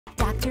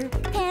Dr.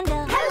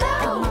 Panda. Hello!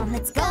 Come on,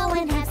 let's go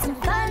and have some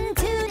fun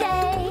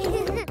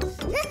today.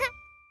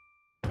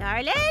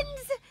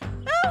 Darlings!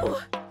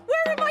 Oh,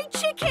 where are my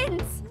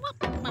chickens?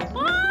 My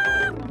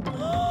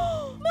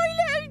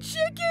little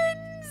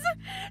chickens!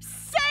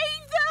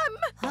 Save them!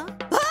 Huh?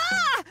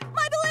 Ah!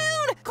 My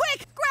balloon!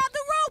 Quick, grab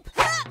the rope!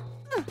 Ah!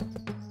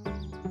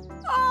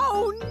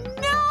 Oh,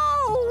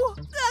 no!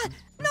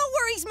 No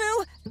worries,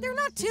 Moo. They're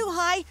not too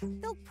high.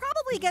 They'll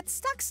probably get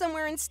stuck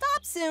somewhere and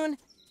stop soon.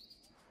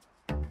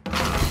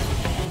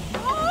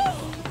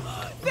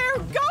 Oh, they're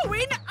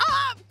going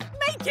up!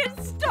 Make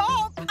it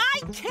stop! I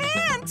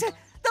can't!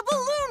 The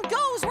balloon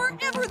goes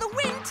wherever the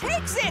wind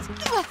takes it!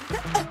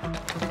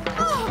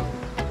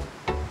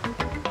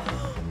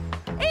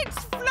 It's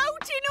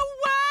floating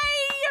away!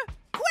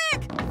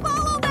 Quick!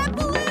 Follow that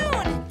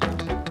balloon!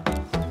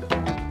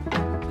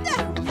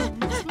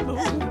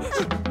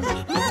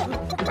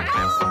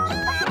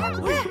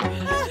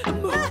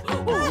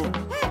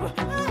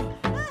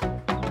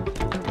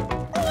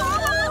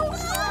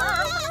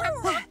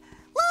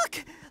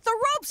 Look! The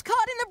rope's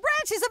caught in the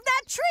branches of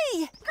that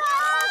tree!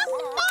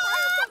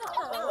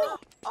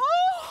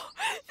 Oh,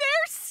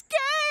 they're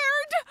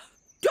scared!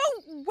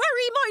 Don't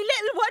worry, my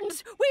little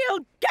ones. We'll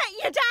get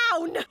you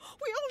down.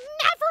 We'll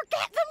never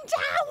get them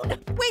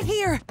down. Wait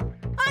here!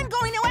 I'm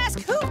going to ask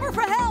Hooper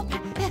for help!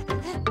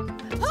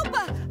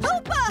 Hoopa!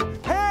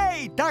 Hoopa!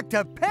 Hey,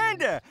 Dr.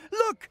 Panda!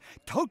 Look!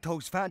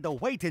 Toto's found a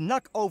way to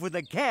knock over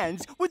the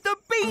cans with the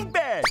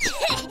beanbag!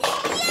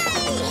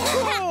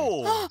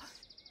 Cool!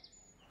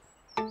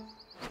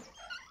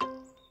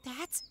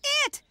 That's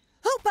it!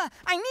 Hoopa,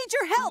 I need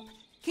your help!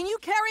 Can you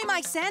carry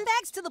my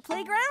sandbags to the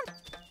playground?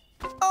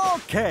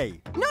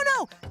 Okay.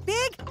 No!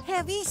 Big,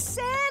 heavy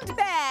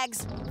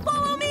sandbags!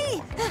 Follow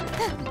me!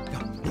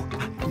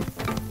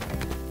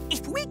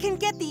 If we can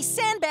get these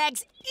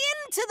sandbags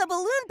into the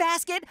balloon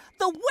basket,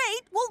 the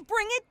weight will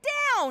bring it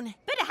down!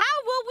 But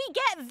how will we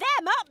get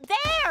them up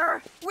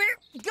there? We're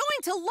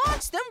going to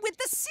launch them with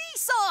the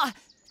seesaw!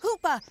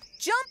 Hoopa,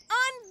 jump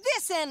on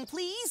this end,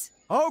 please!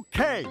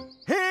 Okay,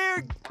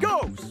 here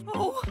goes!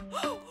 Oh,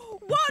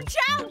 watch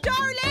out,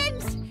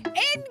 darlings!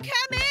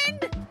 Incoming!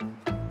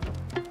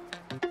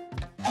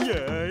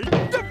 Yay!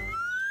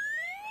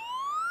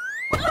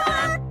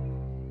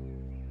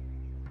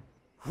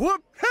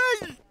 Whoop!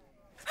 Hey!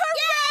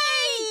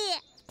 Hooray!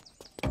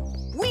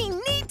 We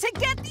need to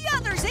get the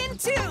others in,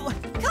 too!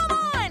 Come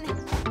on!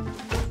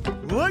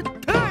 What?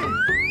 Hey!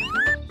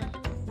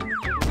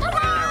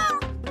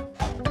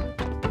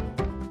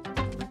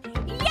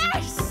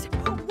 Yes!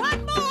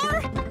 One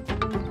more!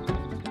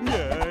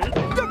 Yay!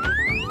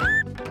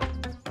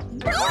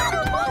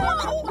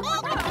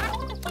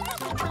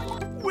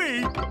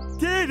 We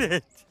did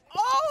it!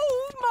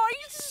 Oh, my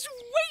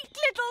sweet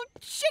little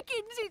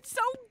chickens! It's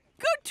so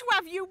good to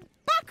have you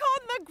back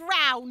on the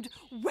ground,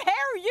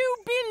 where you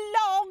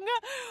belong.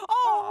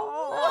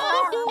 Oh!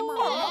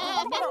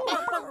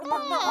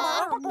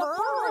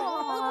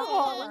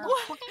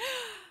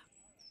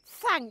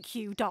 Thank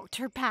you,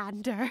 Dr.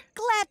 Panda.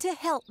 Glad to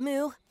help,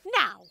 Moo.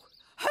 Now,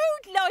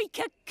 who'd like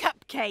a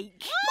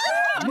cupcake?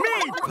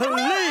 Me,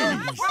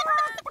 please!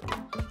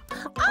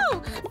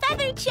 Oh,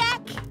 feather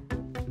check!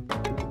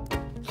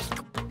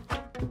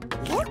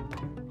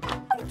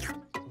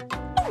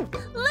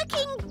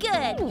 Looking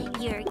good.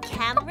 Your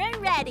camera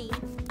ready.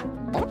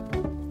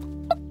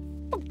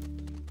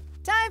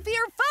 Time for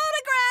your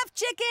photograph,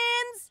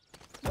 chickens!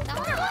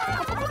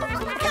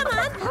 Come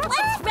on,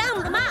 let's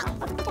round them up.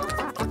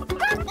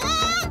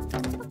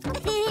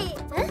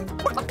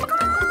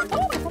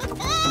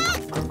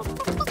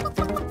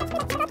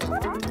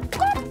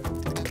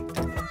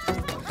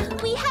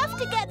 We have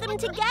to get them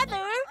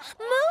together.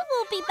 Moo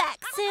will be back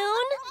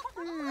soon.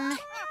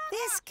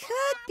 This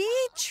could be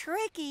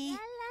tricky.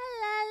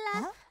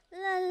 Huh?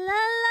 La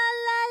la la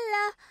la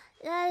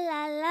la la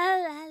la la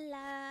la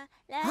la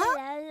Huh?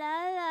 la la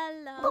la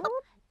la. Oh,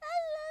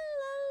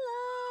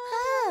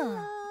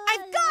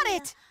 I've got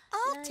it!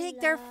 I'll take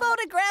their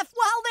photograph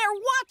while they're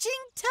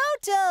watching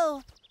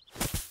Toto.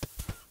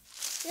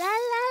 La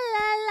la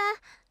la la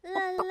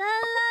la la la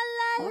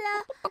la la.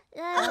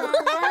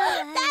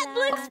 That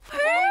looks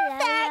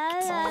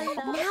perfect!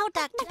 Now,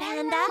 Dr.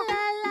 Panda.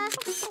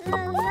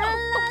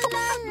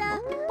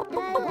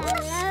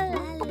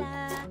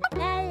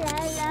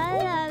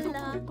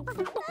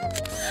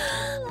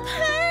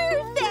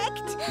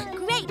 Perfect!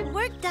 Great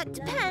work,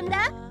 Dr.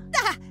 Panda.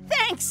 Ah,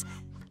 thanks!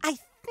 I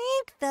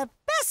think the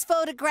best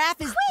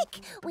photograph is...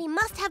 Quick! We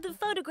must have the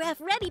photograph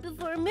ready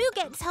before Moo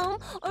gets home,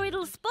 or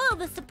it'll spoil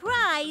the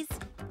surprise.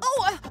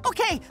 Oh,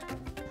 okay.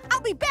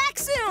 I'll be back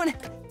soon.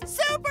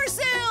 Super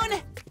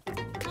soon.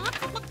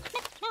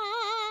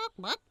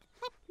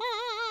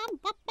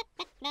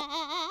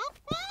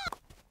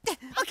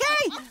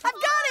 Okay, I've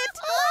got it.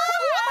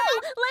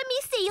 Let me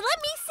see.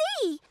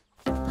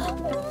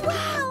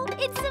 Wow,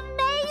 it's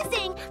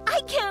amazing.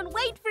 I can't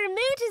wait for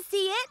Moo to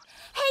see it.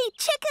 Hey,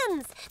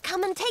 chickens,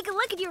 come and take a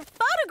look at your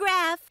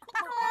photograph.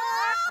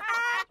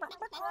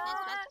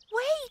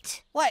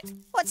 Wait, What?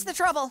 What's the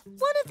trouble?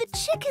 one of the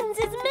chickens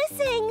is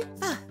missing.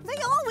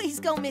 They always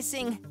go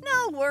missing.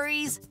 No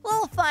worries.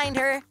 We'll find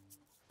her.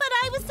 But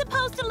I was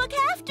supposed to look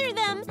after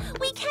them.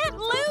 We can't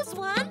lose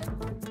one.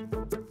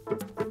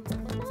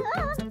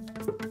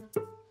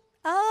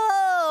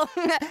 Oh,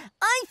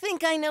 I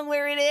think I know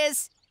where it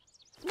is.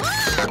 No!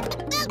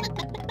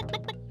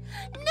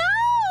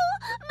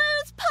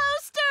 Moo's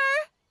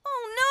poster!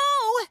 Oh,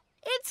 no!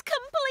 It's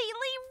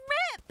completely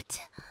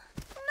ripped.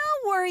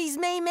 No worries,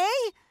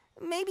 May-May.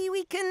 Maybe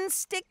we can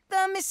stick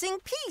the missing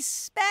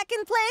piece back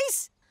in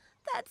place.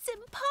 That's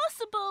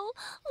impossible.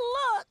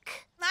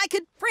 Look. I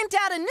could print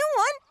out a new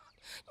one.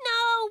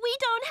 No, we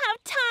don't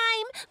have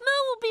time.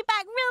 Moo will be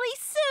back really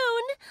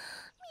soon.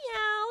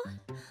 Meow.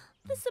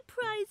 The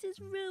surprise is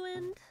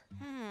ruined.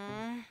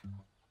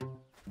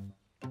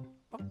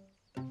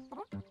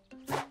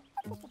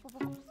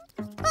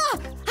 Oh,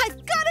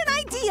 I've got an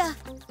idea.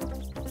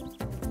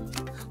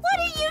 What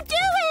are you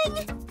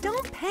doing?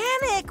 Don't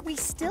panic. We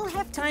still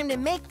have time to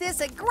make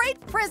this a great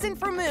present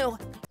for Moo.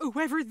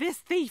 Whoever this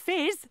thief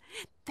is,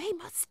 they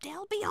must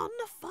still be on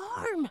the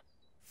farm.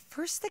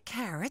 First the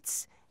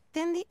carrots,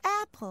 then the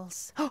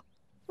apples. Where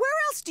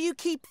else do you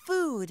keep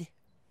food?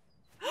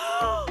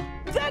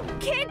 The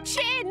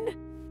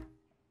kitchen!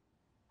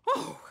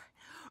 Oh,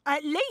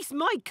 at least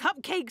my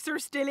cupcakes are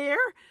still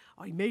here.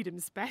 I made them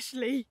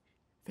specially.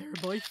 They're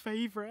my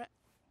favourite.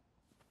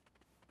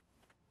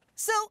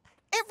 So,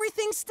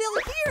 everything's still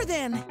here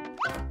then?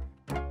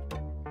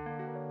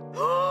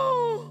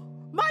 Oh,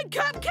 my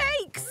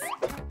cupcakes!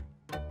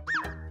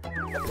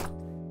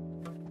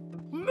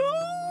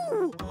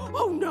 Moo!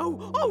 Oh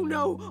no, oh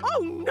no,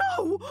 oh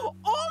no!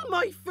 All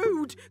my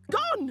food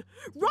gone!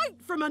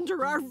 Right from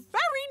under our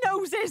very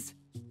noses!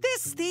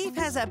 This thief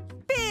has a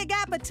big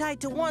appetite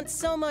to want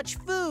so much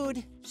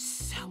food.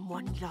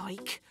 Someone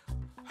like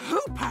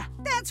Hooper.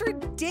 That's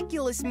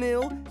ridiculous,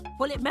 Moo.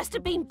 Well, it must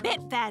have been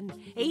Bip then.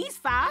 He's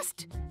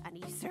fast, and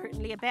he's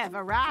certainly a bit of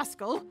a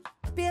rascal.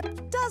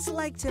 Bip does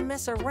like to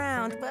mess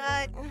around,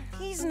 but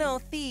he's no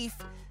thief.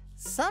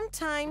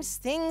 Sometimes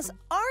things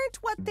aren't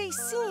what they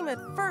seem at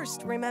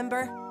first,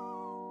 remember?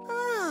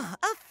 Ah,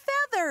 a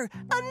feather!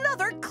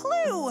 Another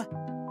clue!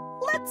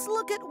 Let's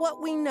look at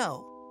what we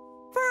know.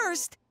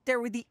 First, there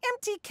were the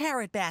empty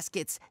carrot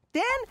baskets,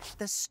 then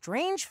the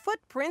strange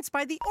footprints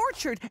by the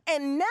orchard,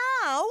 and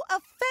now a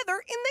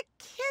feather in the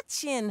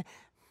kitchen.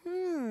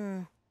 No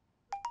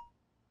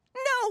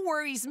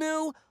worries,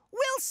 Moo.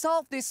 We'll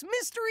solve this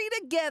mystery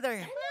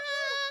together.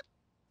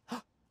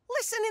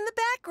 Listen in the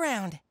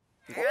background.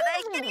 Here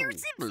they get your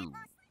Simpsons.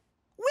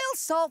 We'll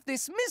solve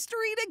this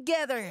mystery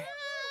together.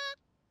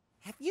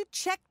 Have you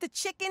checked the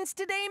chickens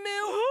today,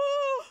 Moo?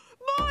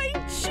 My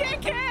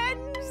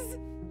chickens!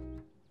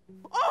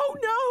 Oh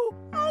no!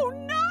 Oh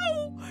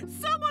no!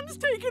 Someone's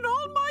taken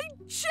all my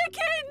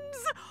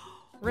chickens!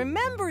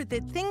 Remember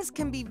that things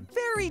can be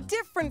very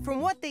different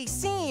from what they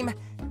seem.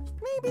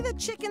 Maybe the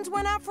chickens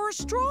went out for a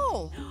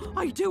stroll.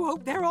 I do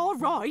hope they're all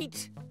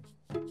right.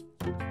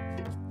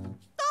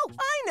 Oh,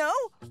 I know.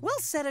 We'll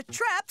set a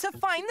trap to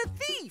find the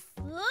thief.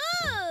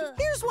 Ooh.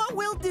 Here's what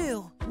we'll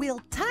do.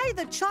 We'll tie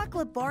the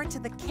chocolate bar to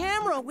the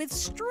camera with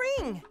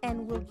string,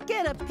 and we'll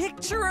get a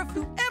picture of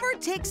whoever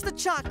takes the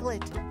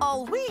chocolate.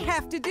 All we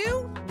have to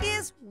do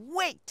is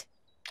wait.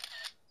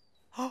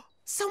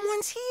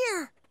 Someone's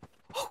here.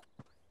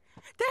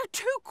 They're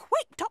too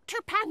quick,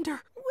 Dr.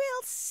 Panda.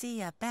 We'll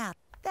see about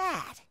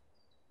that.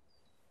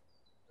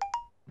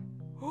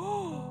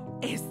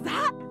 Is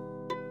that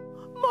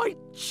my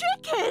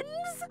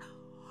chickens?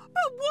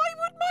 But why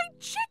would my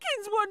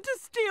chickens want to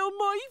steal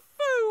my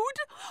food?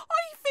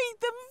 I feed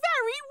them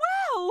very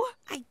well.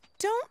 I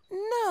don't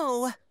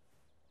know,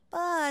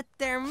 but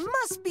there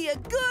must be a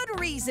good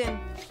reason.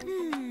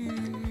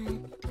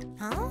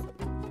 Huh?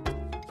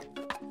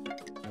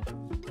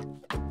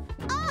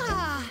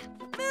 Ah!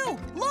 Moo,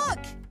 look!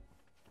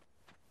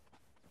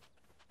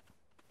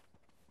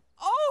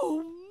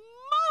 Oh,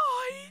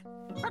 my!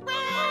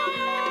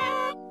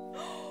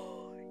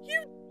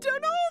 You've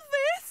done all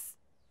this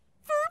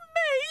for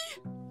me?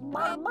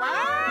 No!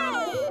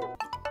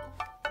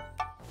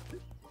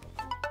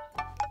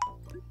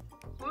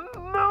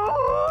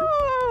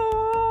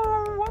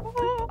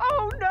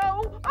 Oh,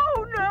 no! Oh,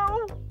 no!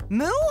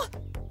 Moo?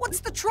 What's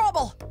the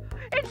trouble?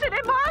 It's an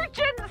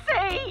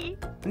emergency!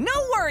 No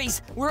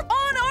worries, we're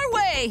on our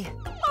way!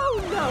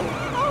 Oh, no!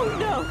 Oh,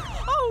 no!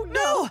 Oh,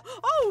 no!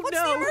 Oh, What's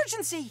no! the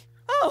emergency?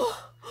 Oh,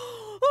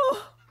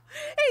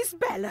 it's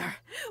Bella,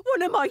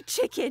 one of my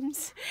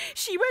chickens.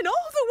 She went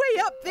all the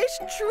way up this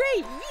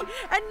tree,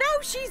 and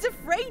now she's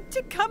afraid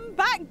to come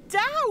back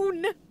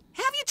down.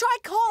 Have you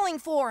tried calling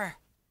for her?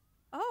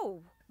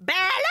 Oh. Bella!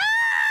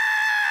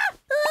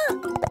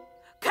 Come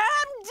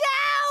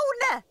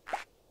down!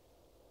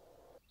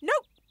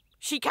 Nope,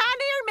 she can't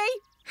hear me.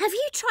 Have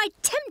you tried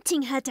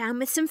tempting her down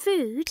with some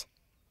food?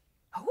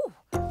 Oh.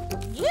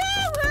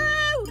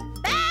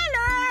 Yoo-hoo!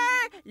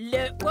 Bella!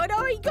 Look what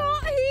I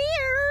got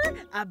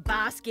here! A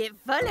basket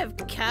full of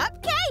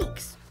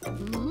cupcakes.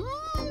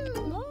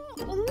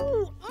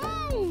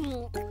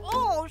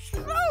 Oh,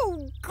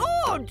 so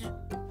good!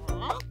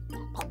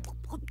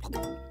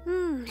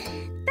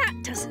 That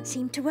doesn't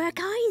seem to to work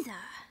either.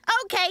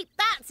 Okay,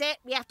 that's it.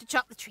 We have to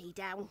chop the tree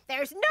down.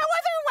 There's no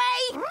other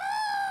way.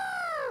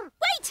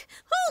 Wait!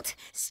 Halt!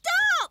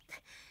 Stop!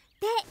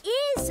 There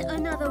is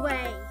another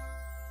way.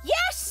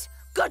 Yes,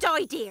 good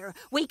idea.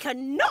 We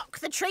can knock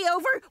the tree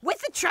over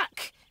with the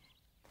truck.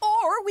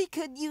 Or we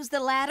could use the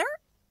ladder.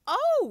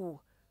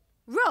 Oh,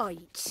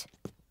 right.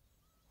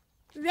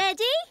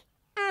 Ready?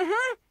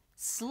 Mm-hmm.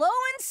 Slow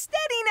and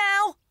steady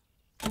now.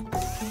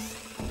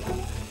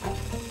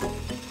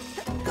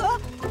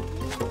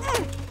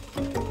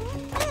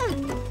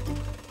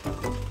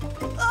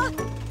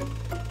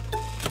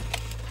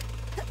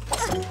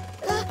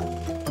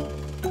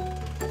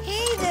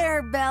 Hey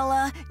there,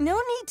 Bella. No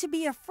need to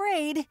be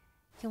afraid.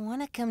 You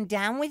want to come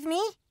down with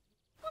me?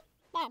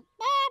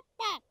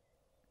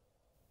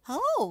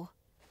 Oh,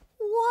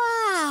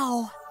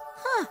 wow.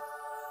 Huh.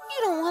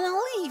 You don't want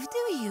to leave,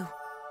 do you?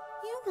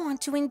 You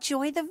want to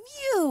enjoy the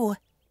view.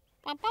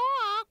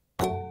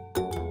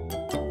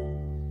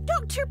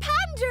 Dr.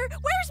 Panda,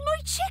 where's my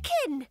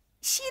chicken?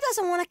 She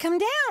doesn't want to come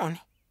down.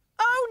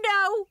 Oh,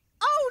 no.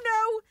 Oh,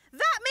 no.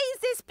 That means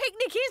this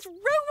picnic is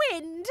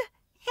ruined.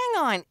 Hang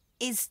on.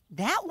 Is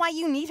that why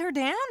you need her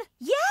down?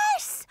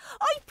 Yes,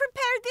 I've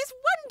prepared this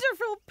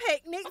wonderful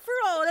picnic for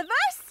all of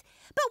us.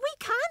 But we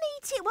can't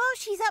eat it while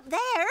she's up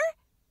there.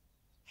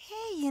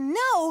 Hey, you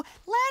know,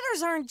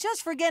 ladders aren't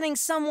just for getting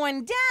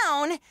someone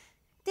down.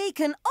 They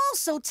can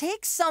also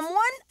take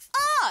someone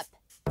up.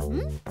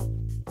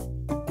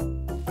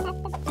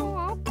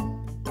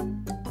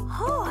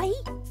 Hi.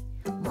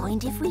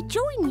 Mind if we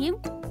join you?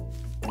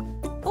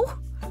 Oh,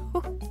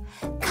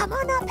 come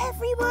on up,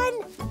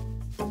 everyone.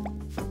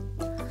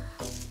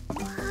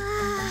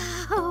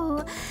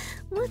 Wow,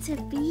 what a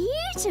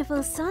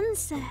beautiful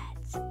sunset.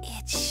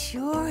 It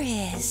sure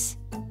is.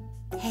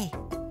 Hey,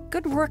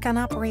 good work on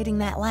operating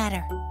that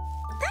ladder.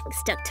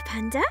 Thanks, Dr.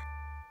 Panda.